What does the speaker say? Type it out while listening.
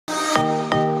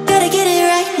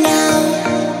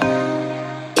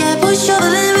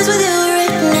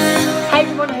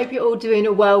hope you're all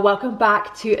doing well. Welcome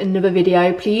back to another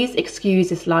video. Please excuse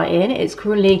this lighting. It's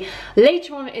currently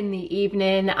later on in the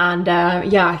evening and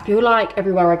yeah, I feel like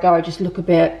everywhere I go I just look a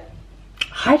bit,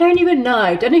 I don't even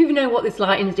know what this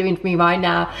lighting is doing for me right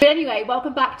now. But anyway,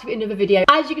 welcome back to another video.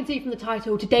 As you can see from the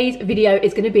title, today's video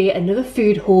is going to be another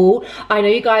food haul. I know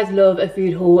you guys love a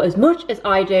food haul as much as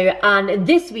I do, and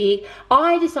this week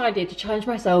I decided to challenge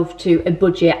myself to a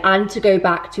budget and to go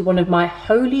back to one of my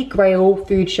holy grail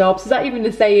food shops. Is that even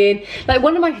the saying? Like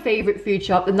one of my favourite food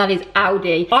shops, and that is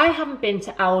Aldi. I haven't been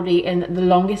to Aldi in the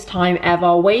longest time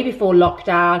ever, way before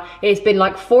lockdown. It's been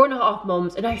like 4.5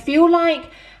 months, and I feel like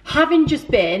having just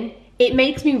been, it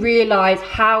makes me realise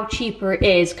how cheaper it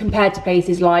is compared to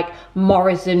places like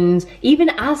Morrison's, even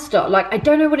Asda. Like, I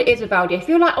don't know what it is with Aldi. I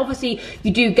feel like obviously you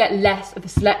do get less of a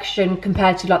selection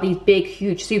compared to like these big,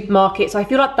 huge supermarkets. So I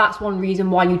feel like that's one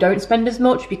reason why you don't spend as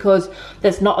much, because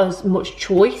there's not as much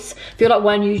choice. I feel like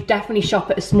when you definitely shop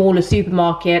at a smaller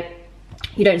supermarket,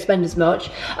 you don't spend as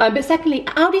much. But secondly,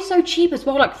 Aldi's so cheap as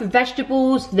well, like for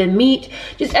vegetables, the meat,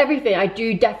 just everything. I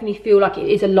do definitely feel like it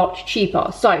is a lot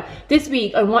cheaper. So this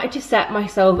week I wanted to set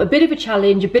myself a bit of a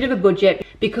challenge, a bit of a budget,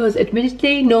 because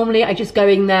admittedly normally I just go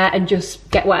in there and just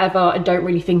get whatever and don't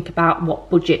really think about what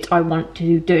budget I want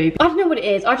to do. I don't know what it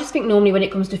is. I just think normally when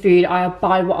it comes to food, I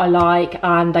buy what I like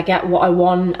and I get what I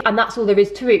want, and that's all there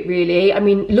is to it really. I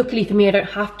mean, luckily for me, I don't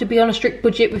have to be on a strict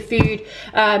budget with food.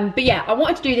 But yeah, I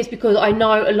wanted to do this because I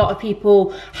know a lot of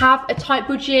people have a tight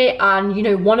budget and, you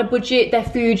know, want to budget their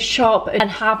food, shop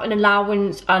and have an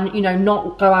allowance and, you know,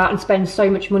 not go out and spend so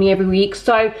much money every week.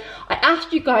 So I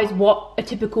asked you guys what a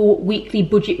typical weekly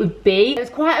budget would be. There's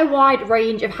quite a wide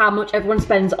range of how much everyone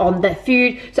spends on their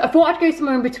food, so I thought I'd go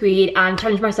somewhere in between and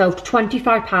challenge myself to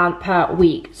 £25 per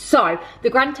week. So the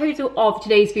grand total of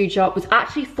today's food shop was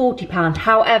actually £40.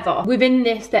 However, within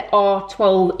this there are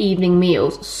 12 evening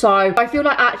meals, so I feel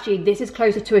like actually this is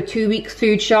closer to a 2 weeks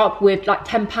food shop with like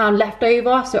 £10 left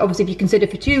over. So obviously if you consider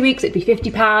for 2 weeks it'd be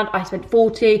 £50. I spent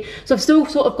 40, so I've still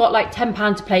sort of got like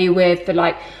 £10 to play with for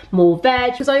like more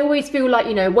veg, because I always feel like,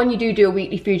 you know, when you do a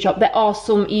weekly food shop, there are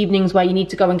some evenings where you need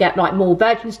to go and get like more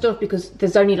veg and stuff, because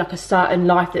there's only like a certain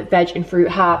life that veg and fruit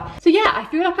have. So yeah, I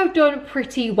feel like I've done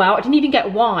pretty well. I didn't even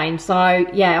get wine, so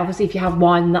yeah, obviously if you have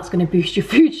wine, that's going to boost your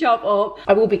food shop up.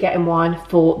 I will be getting wine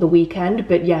for the weekend,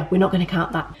 but yeah, we're not going to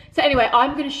count that. So anyway,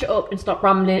 I'm going to shut up and stop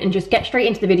rambling and just get straight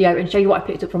into the video and show you what I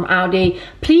picked up from Aldi.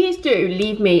 Please do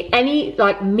leave me any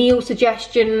like meal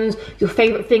suggestions, your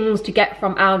favourite things to get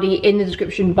from Aldi in the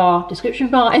description bar,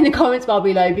 in the comments bar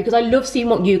below, because I love seeing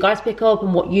what you guys pick up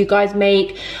and what you guys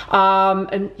make,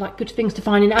 and like good things to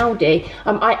find in Aldi.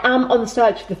 I am on the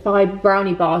search for the 5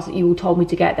 brownie bars that you all told me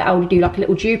to get, that Aldi do like a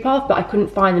little dupe of, but I couldn't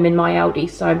find them in my Aldi,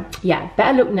 so yeah,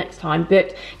 better look next time.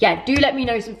 But yeah, do let me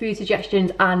know some food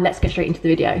suggestions and let's get straight into the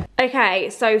video. Okay,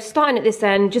 so starting at this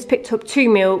end, just picked up 2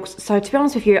 milks. So to be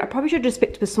honest with you, I probably should have just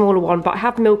picked up a smaller one, but I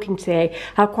have milk and tea. I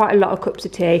have quite a lot of cups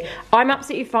of tea. I'm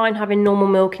absolutely fine having normal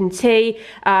milk and tea.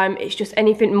 It's just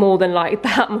anything more than like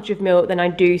that much of milk, then I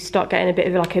do start getting a bit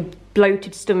of like a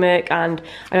bloated stomach and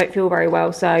I don't feel very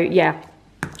well. So yeah,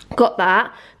 got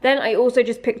that. Then I also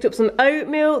just picked up some oat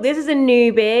milk. This is a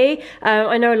newbie.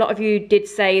 I know a lot of you did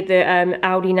say that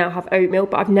Aldi now have oat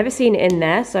milk, but I've never seen it in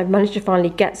there, so I've managed to finally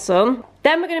get some.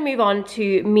 Then we're going to move on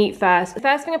to meat first. The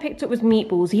first thing I picked up was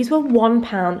meatballs. These were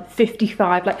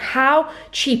 £1.55. Like, how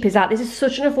cheap is that? This is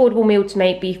such an affordable meal to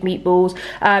make, beef meatballs.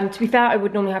 To be fair, I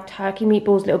would normally have turkey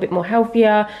meatballs, a little bit more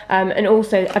healthier. And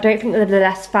also, I don't think they're the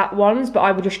less fat ones, but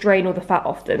I would just drain all the fat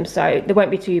off them, so they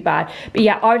won't be too bad. But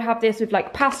yeah, I would have this with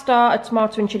like pasta, a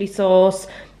tomato and chilli sauce,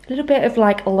 a little bit of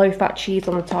like a low-fat cheese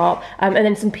on the top, and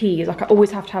then some peas. Like, I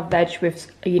always have to have veg with,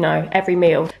 you know, every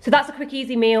meal. So that's a quick,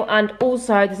 easy meal, and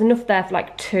also there's enough there for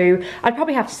like 2. I'd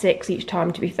probably have 6 each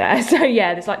time, to be fair. So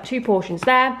yeah, there's like 2 portions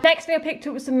there. Next thing I picked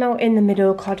up was some melt in the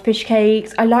middle codfish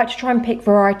cakes. I like to try and pick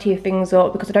variety of things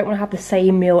up because I don't want to have the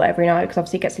same meal every night, because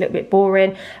obviously it gets a little bit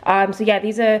boring. So yeah,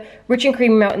 these are rich and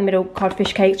creamy melt in the middle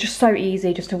codfish cakes. Just so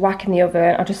easy, just to whack in the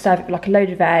oven. I'll just serve it with like a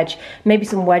load of veg, maybe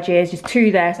some wedges, just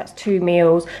 2 there, so that's 2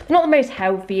 meals. They're not the most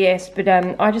healthiest, but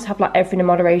I just have like everything in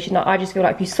moderation. I just feel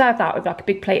like if you serve that with like a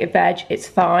big plate of veg, it's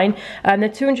fine. They're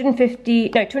 260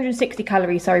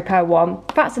 calories, sorry, per one.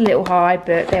 That's a little high,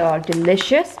 but they are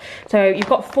delicious. So you've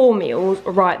got 4 meals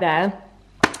right there.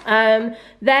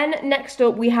 Then next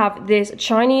up we have this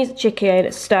Chinese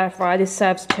chicken stir fry. This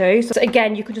serves 2. So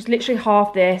again, you could just literally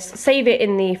halve this, save it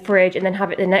in the fridge, and then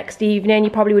have it the next evening. You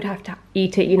probably would have to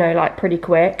eat it, you know, like pretty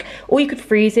quick, or you could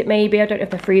freeze it maybe. I don't know if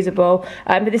they're freezable,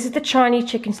 but this is the Chinese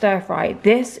chicken stir fry.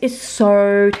 This is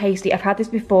so tasty. I've had this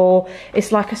before.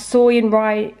 It's like a soy and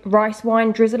rice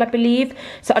wine drizzle, I believe.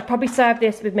 So I'd probably serve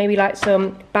this with maybe like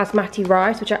some basmati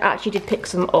rice, which I actually did pick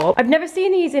some up. I've never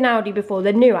seen these in Aldi before.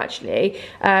 They're new actually.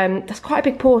 That's quite a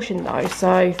big portion though,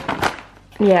 so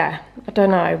yeah, I don't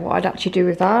know what I'd actually do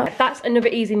with that. That's another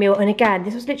easy meal, and again,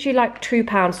 this was literally like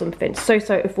 £2 something, so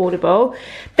affordable.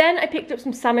 Then I picked up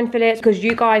some salmon fillets, because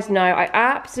you guys know I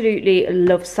absolutely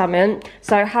love salmon.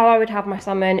 So how I would have my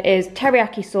salmon is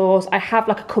teriyaki sauce. I have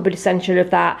like a cupboard essential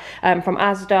of that from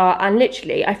Asda, and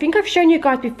literally, I think I've shown you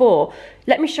guys before.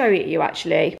 Let me show it you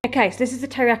actually. Okay, so this is the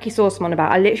teriyaki sauce I'm on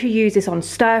about. I literally use this on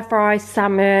stir fries,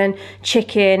 salmon,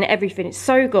 chicken, everything. It's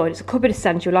so good. It's a cupboard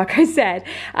essential, like I said.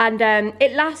 And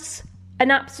it lasts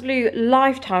an absolute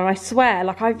lifetime, I swear.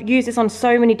 Like, I've used this on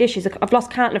so many dishes. I've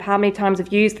lost count of how many times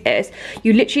I've used this.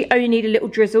 You literally only need a little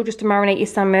drizzle just to marinate your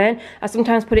salmon. I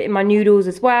sometimes put it in my noodles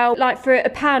as well. Like for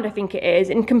 £1, I think it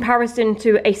is, in comparison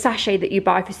to a sachet that you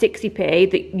buy for 60p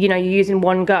that, you know, you use in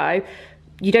one go.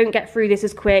 You don't get through this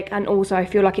as quick, and also I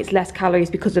feel like it's less calories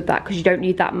because of that, because you don't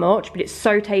need that much, but it's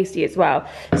so tasty as well.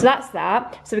 So that's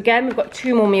that. So again, we've got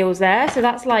 2 more meals there, so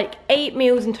that's like 8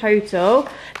 meals in total.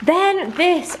 Then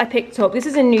this I picked up. This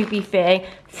is a newbie thing.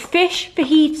 Fish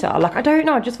fajita. Like, I don't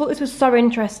know, I just thought this was so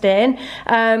interesting.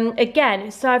 Again,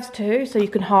 it serves 2, so you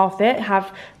can half it,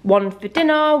 have 1 for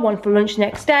dinner, 1 for lunch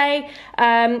next day.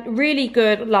 Really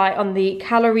good, like on the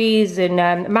calories and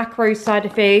macros side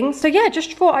of things. So yeah,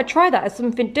 just thought I'd try that as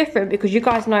something different, because you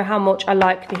guys know how much I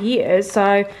like fajitas.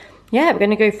 So yeah, we're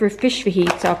gonna go for a fish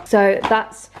fajita. So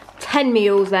that's 10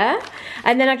 meals there.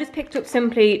 And then I just picked up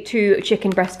simply 2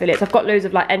 chicken breast fillets. I've got loads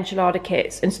of like enchilada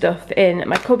kits and stuff in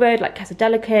my cupboard, like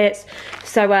quesadilla kits.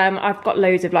 So I've got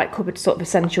loads of like cupboard sort of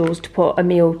essentials to put a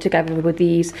meal together with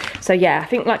these. So yeah, I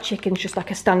think like chicken's just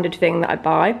like a standard thing that I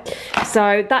buy.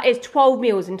 So that is 12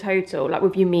 meals in total, like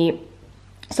with your meat.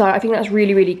 So I think that's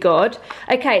really, really good.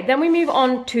 Okay, then we move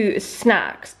on to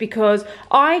snacks, because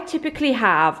I typically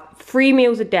have 3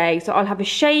 meals a day. So I'll have a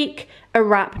shake, a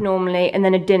wrap normally, and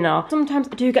then a dinner. Sometimes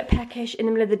I do get peckish in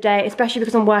the middle of the day, especially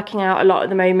because I'm working out a lot at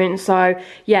the moment. So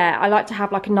yeah, I like to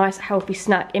have like a nice healthy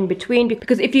snack in between,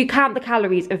 because if you count the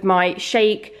calories of my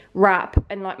shake, wrap,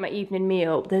 and like my evening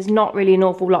meal, there's not really an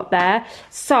awful lot there.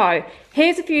 So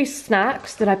here's a few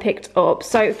snacks that I picked up.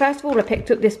 So first of all, I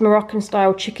picked up this Moroccan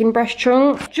style chicken breast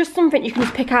chunk. Just something you can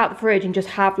just pick out the fridge and just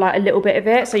have like a little bit of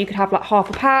it. So you could have like half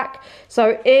a pack.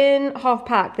 So in half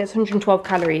pack, there's 112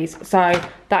 calories. So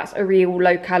that's a real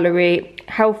low calorie,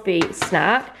 healthy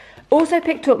snack. Also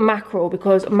picked up mackerel,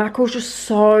 because mackerel's just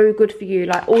so good for you.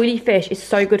 Like, oily fish is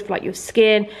so good for like your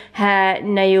skin, hair,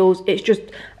 nails. It's just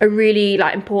a really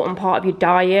like important part of your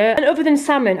diet. And other than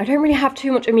salmon, I don't really have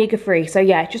too much omega-3. So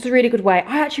yeah, it's just a really good way.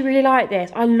 I actually really like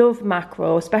this. I love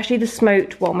mackerel, especially the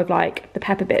smoked one with like the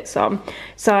pepper bits on.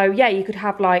 So yeah, you could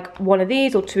have like 1 of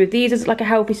these or 2 of these as like a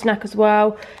healthy snack as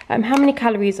well. How many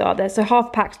calories are there? So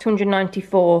half pack's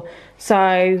 294.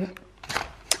 So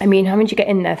I mean, how many do you get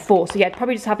in there? 4. So yeah, I'd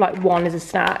probably just have like 1 as a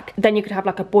snack. Then you could have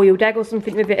like a boiled egg or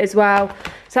something with it as well.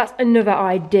 So that's another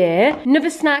idea. Another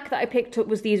snack that I picked up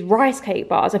was these rice cake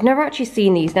bars. I've never actually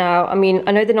seen these now. I mean,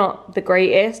 I know they're not the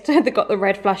greatest. They've got the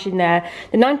red flash in there.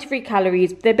 They're 93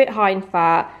 calories. They're a bit high in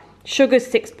fat. Sugar's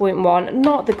 6.1,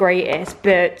 not the greatest,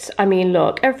 but I mean,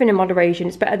 look, everything in moderation.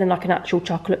 It's better than like an actual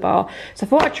chocolate bar. So I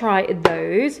thought I'd try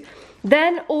those.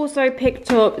 Then also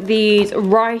picked up these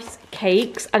rice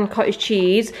cakes and cottage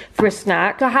cheese for a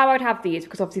snack. So how I'd have these,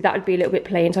 because obviously that would be a little bit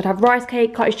plain. So I'd have rice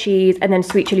cake, cottage cheese, and then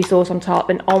sweet chili sauce on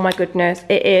top. And oh my goodness,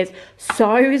 it is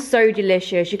so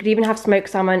delicious. You could even have smoked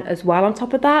salmon as well on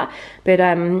top of that. But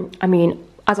I mean,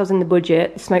 as I was in the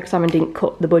budget, the smoked salmon didn't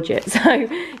cut the budget. So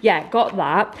yeah, got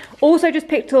that. Also just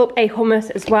picked up a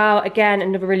hummus as well. Again,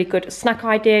 another really good snack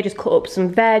idea. Just cut up some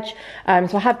veg. So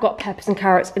I have got peppers and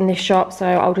carrots in this shop, so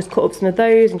I'll just cut up some of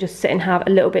those and just sit and have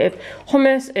a little bit of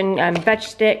hummus and veg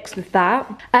sticks with that.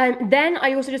 Then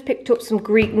I also just picked up some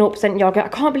Greek 0% yogurt. I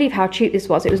can't believe how cheap this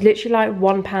was. It was literally like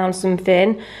 £1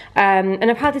 something.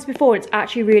 And I've had this before. It's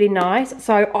actually really nice.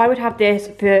 So I would have this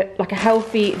for like a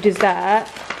healthy dessert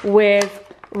with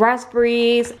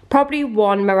raspberries, probably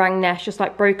 1 meringue neige just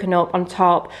like broken up on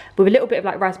top with a little bit of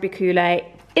like raspberry Kool-Aid.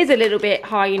 Is a little bit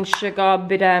high in sugar,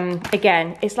 but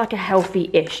again, it's like a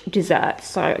healthy-ish dessert,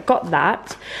 so I got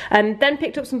that. Then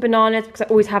picked up some bananas, because I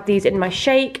always have these in my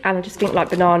shake, and I just think like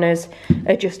bananas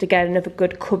are just, again, another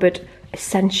good cupboard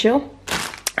essential.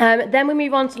 Then we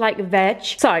move on to like veg.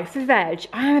 So for veg,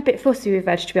 I am a bit fussy with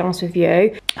veg, to be honest with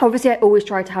you. Obviously I always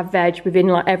try to have veg within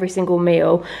like every single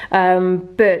meal,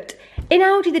 but in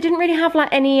Aldi they didn't really have like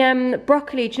any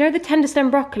broccoli. Do you know the tender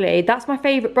stem broccoli? That's my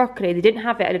favourite broccoli. They didn't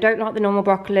have it, and I don't like the normal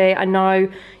broccoli. I know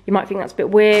you might think that's a bit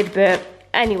weird, but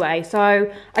anyway,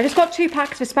 so I just got 2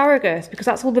 packs of asparagus because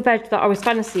that's all the veg that I was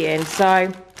fancying.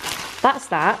 So that's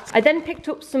that. I then picked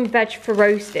up some veg for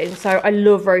roasting. So I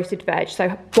love roasted veg. So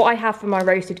what I have for my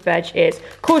roasted veg is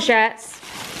courgettes,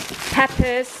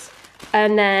 peppers,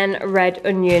 and then red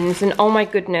onions. And oh my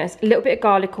goodness, a little bit of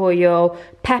garlic oil,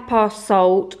 pepper,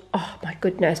 salt. Oh my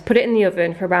goodness, put it in the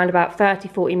oven for around about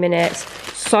 30-40 minutes.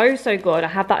 So good. I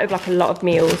have that with like a lot of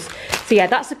meals. So yeah,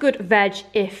 that's a good veg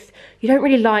if you don't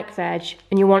really like veg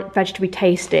and you want veg to be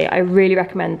tasty. I really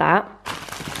recommend that.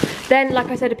 Then, like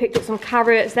I said, I picked up some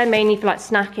carrots. They're mainly for like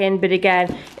snacking, but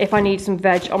again, if I need some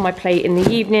veg on my plate in the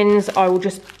evenings, I will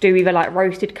just do either like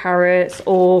roasted carrots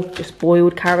or just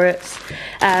boiled carrots.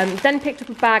 Then picked up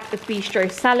a bag of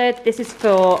bistro salad. This is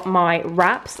for my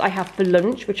wraps I have for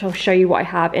lunch, which I'll show you what I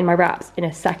have in my wraps in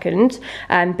a second.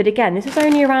 But again, this is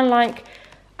only around like,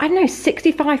 I don't know,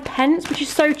 65 pence, which is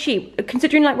so cheap,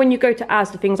 considering like when you go to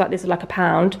Asda, things like this are like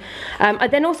 £1. I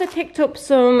then also picked up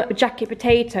some jacket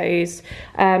potatoes,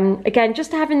 again, just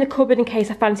to have in the cupboard in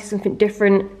case I fancy something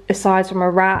different aside from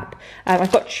a wrap.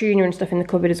 I've got tuna and stuff in the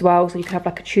cupboard as well, so you can have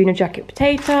like a tuna jacket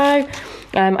potato.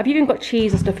 I've even got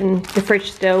cheese and stuff in the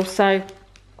fridge still, so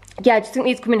yeah, I just think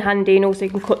these come in handy, and also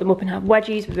you can cut them up and have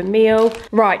wedgies with a meal.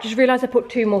 Right, just realised I put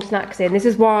 2 more snacks in. This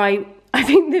is why I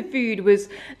think the food was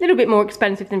a little bit more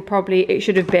expensive than probably it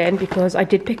should have been, because I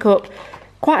did pick up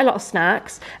quite a lot of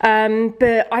snacks.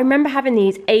 But I remember having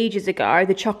these ages ago,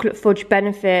 the chocolate fudge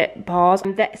benefit bars.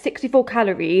 They're 64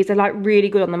 calories, they're like really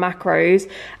good on the macros,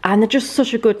 and they're just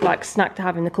such a good like snack to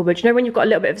have in the cupboard. You know, when you've got a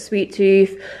little bit of a sweet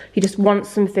tooth, you just want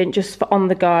something just for on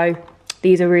the go.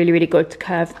 These are really, really good to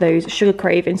curb those sugar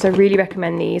cravings, so I really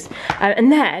recommend these.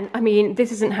 And then, I mean,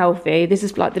 this isn't healthy. This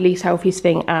is like the least healthiest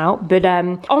thing out. But,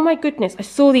 oh my goodness, I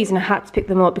saw these and I had to pick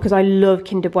them up because I love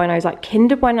Kinder Buenos. Like,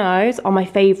 Kinder Buenos are my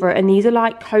favourite, and these are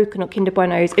like coconut Kinder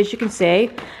Buenos. As you can see,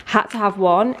 had to have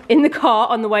one in the car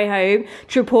on the way home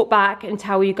to report back and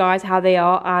tell you guys how they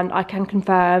are. And I can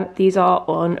confirm these are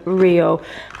unreal.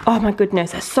 Oh my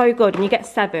goodness, they're so good. And you get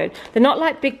 7. They're not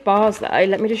like big bars though.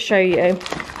 Let me just show you.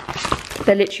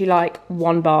 They're literally like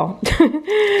 1 bar.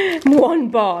 1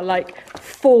 bar, like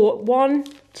 4, 1,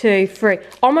 2, 3.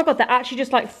 Oh my god, they're actually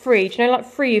just like 3. Do you know, like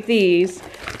 3 of these?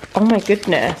 Oh my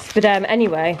goodness. But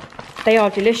anyway, they are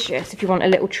delicious if you want a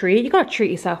little treat. You gotta treat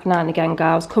yourself now and again,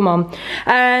 girls. Come on.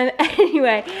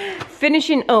 Anyway,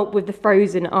 finishing up with the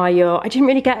frozen aisle. I didn't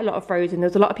really get a lot of frozen. There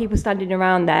was a lot of people standing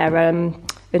around there, and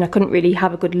I couldn't really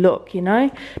have a good look, you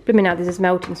know. But now this is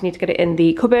melting, so I need to get it in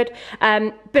the cupboard.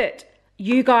 But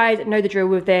you guys know the drill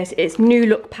with this. It's new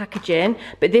look packaging,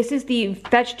 but this is the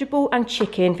vegetable and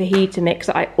chicken fajita mix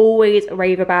that I always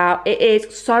rave about. It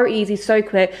is so easy, so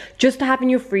quick, just to have in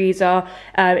your freezer.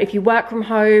 If you work from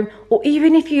home, or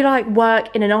even if you like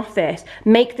work in an office,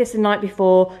 make this the night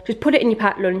before, just put it in your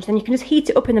packed lunch, then you can just heat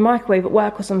it up in the microwave at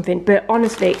work or something. But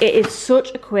honestly, it is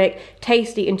such a quick,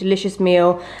 tasty and delicious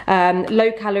meal.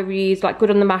 Low calories, like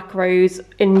good on the macros,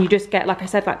 and you just get, like I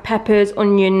said, like peppers,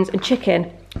 onions and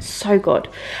chicken. So good.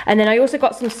 And then I also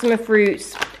got some summer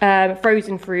fruits,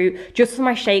 frozen fruit, just for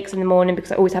my shakes in the morning,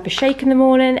 because I always have a shake in the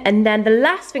morning. And then the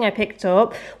last thing I picked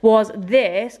up was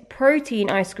this protein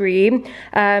ice cream.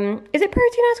 Is it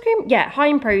protein ice cream? Yeah, high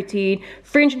in protein,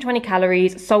 320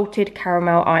 calories, salted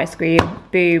caramel ice cream.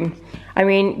 Boom. I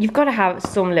mean, you've got to have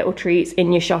some little treats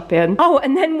in your shopping. Oh,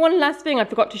 and then one last thing I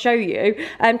forgot to show you.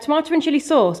 Tomato and chilli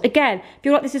sauce. Again, I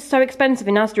feel like this is so expensive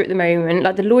in Asda at the moment.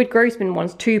 Like the Lloyd Grossman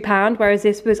one's £2, whereas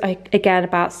this was, again,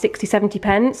 about 60-70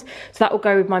 pence. So that will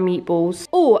go with my meatballs.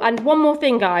 Oh, and one more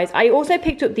thing, guys. I also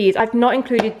picked up these. I've not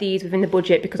included these within the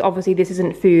budget because obviously this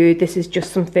isn't food. This is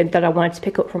just something that I wanted to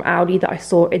pick up from Aldi that I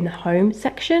saw in the home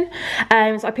section.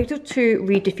 So I picked up 2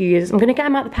 reed diffusers. I'm going to get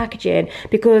them out of the packaging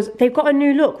because they've got a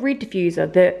new look reed diffuser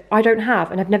that I don't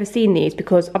have, and I've never seen these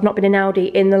because I've not been in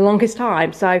Aldi in the longest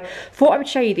time. So thought I would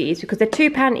show you these because they're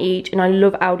 £2 each, and I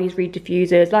love Aldi's reed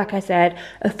diffusers. Like I said,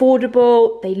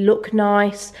 affordable, they look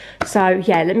nice. So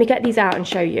yeah, let me get these out and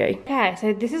show you. Okay,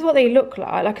 so this is what they look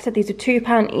like. Like I said, these are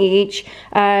 £2 each.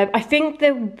 I think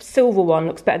the silver one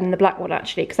looks better than the black one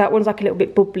actually, because that one's like a little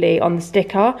bit bubbly on the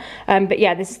sticker. But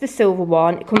yeah, this is the silver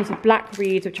one. It comes with black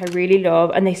reeds, which I really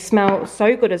love, and they smell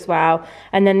so good as well.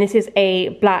 And then this is a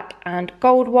black and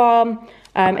gold one.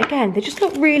 Again, they just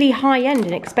look really high-end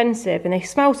and expensive, and they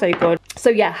smell so good. So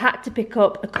yeah, had to pick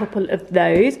up a couple of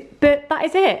those. But that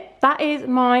is it. That is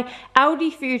my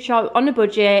Aldi food shop on a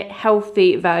budget,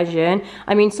 healthy version.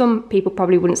 I mean, some people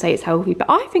probably wouldn't say it's healthy, but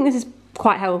I think this is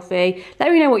quite healthy.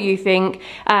 Let me know what you think,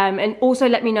 and also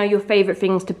let me know your favorite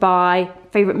things to buy,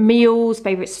 favorite meals,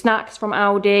 favorite snacks from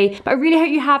Aldi. But I really hope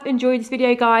you have enjoyed this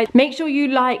video, guys. Make sure you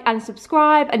like and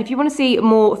subscribe, and if you want to see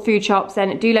more food shops,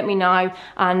 then do let me know,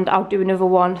 and I'll do another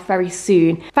one very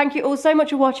soon. Thank you all so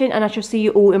much for watching, and I shall see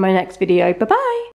you all in my next video. Bye bye.